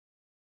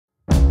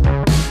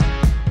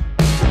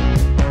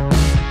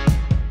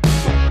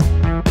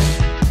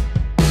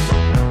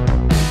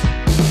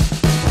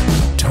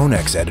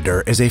TONEX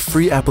Editor is a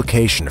free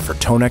application for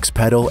TONEX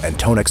Pedal and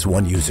TONEX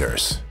ONE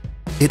users.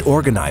 It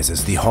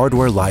organizes the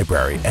hardware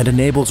library and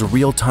enables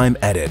real-time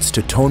edits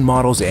to tone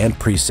models and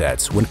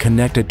presets when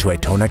connected to a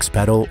TONEX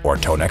Pedal or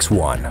TONEX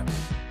ONE.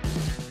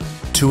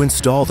 To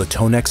install the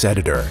TONEX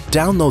Editor,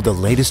 download the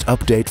latest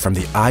update from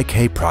the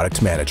IK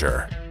Product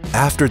Manager.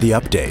 After the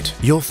update,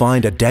 you'll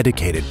find a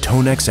dedicated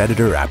TONEX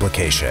Editor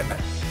application.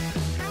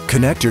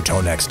 Connect your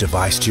TONEX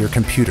device to your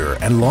computer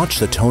and launch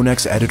the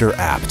TONEX Editor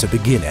app to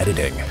begin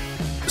editing.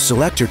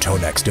 Select your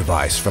TONEX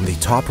device from the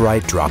top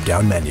right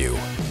drop-down menu.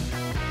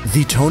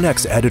 The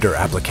TONEX Editor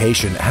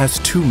application has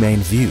two main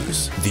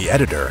views, the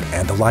editor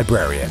and the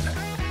librarian.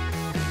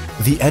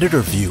 The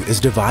editor view is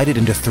divided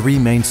into three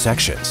main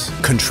sections: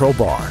 control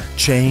bar,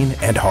 chain,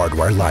 and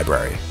hardware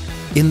library.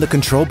 In the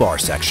control bar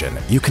section,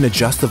 you can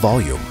adjust the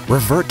volume,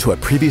 revert to a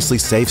previously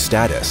saved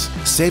status,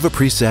 save a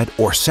preset,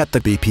 or set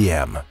the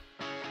BPM.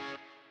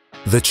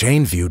 The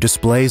chain view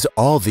displays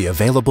all the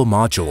available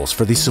modules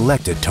for the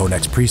selected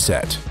TONEX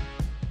preset.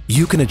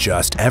 You can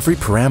adjust every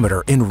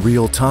parameter in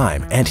real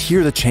time and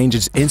hear the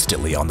changes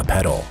instantly on the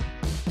pedal.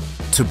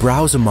 To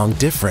browse among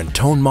different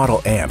tone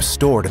model amps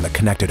stored in the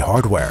connected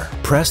hardware,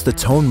 press the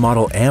tone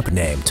model amp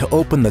name to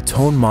open the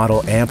tone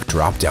model amp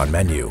drop-down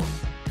menu,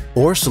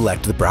 or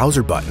select the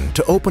browser button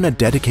to open a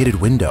dedicated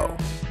window.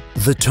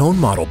 The Tone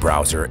Model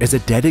Browser is a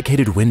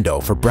dedicated window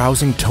for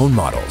browsing tone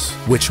models,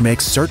 which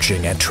makes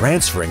searching and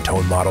transferring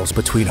tone models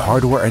between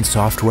hardware and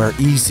software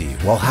easy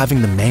while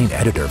having the main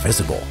editor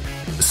visible.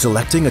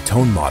 Selecting a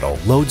tone model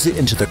loads it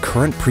into the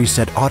current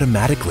preset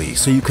automatically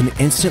so you can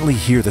instantly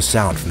hear the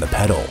sound from the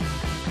pedal.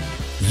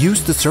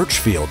 Use the search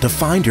field to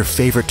find your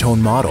favorite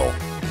tone model,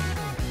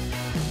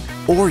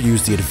 or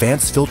use the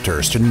advanced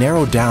filters to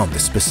narrow down the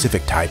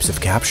specific types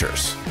of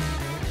captures.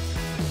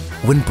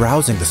 When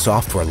browsing the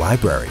software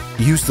library,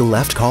 use the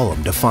left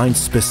column to find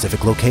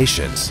specific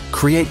locations,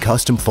 create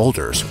custom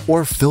folders,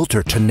 or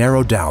filter to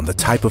narrow down the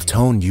type of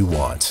tone you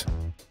want.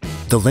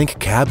 The Link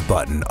Cab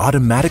button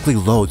automatically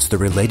loads the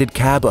related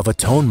cab of a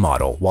tone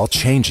model while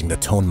changing the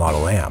tone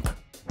model amp.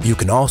 You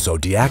can also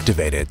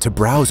deactivate it to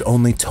browse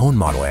only tone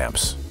model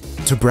amps.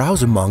 To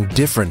browse among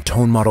different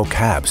tone model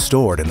cabs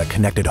stored in the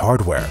connected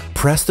hardware,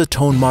 press the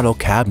tone model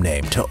cab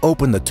name to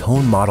open the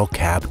tone model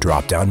cab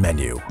drop-down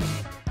menu.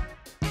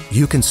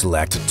 You can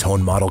select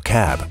Tone Model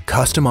Cab,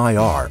 Custom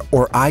IR,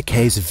 or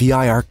IK's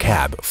VIR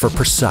cab for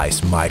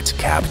precise mic'd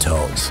cab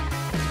tones.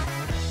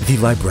 The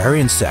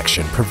Librarian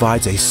section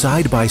provides a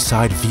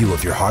side-by-side view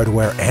of your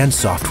hardware and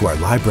software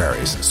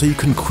libraries so you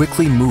can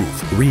quickly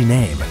move,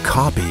 rename,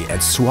 copy,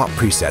 and swap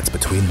presets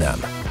between them.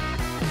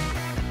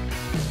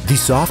 The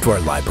software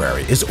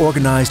library is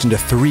organized into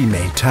three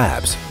main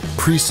tabs: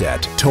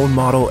 Preset, Tone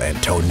Model, and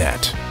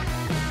ToneNET.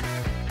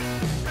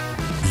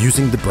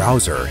 Using the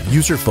browser,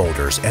 user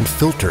folders, and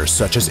filters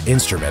such as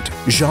instrument,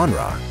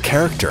 genre,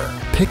 character,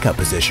 pickup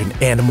position,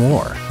 and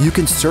more, you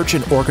can search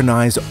and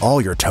organize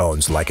all your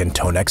tones like in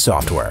TONEX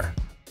software.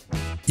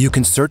 You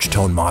can search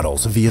tone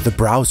models via the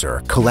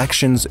browser,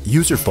 collections,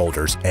 user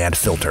folders, and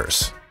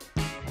filters.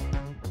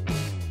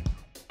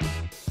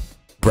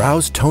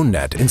 Browse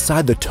ToneNET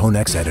inside the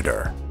TONEX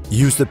Editor.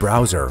 Use the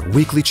browser,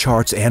 weekly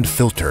charts, and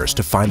filters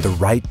to find the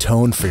right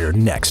tone for your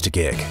next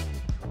gig.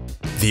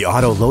 The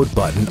Auto Load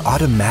button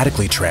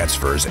automatically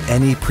transfers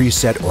any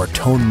preset or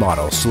tone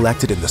model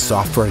selected in the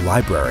software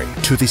library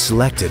to the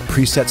selected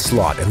preset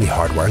slot in the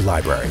hardware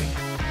library.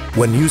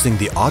 When using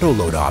the Auto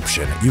Load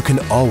option, you can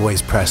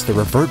always press the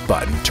Revert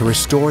button to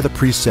restore the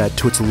preset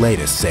to its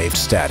latest saved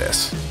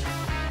status.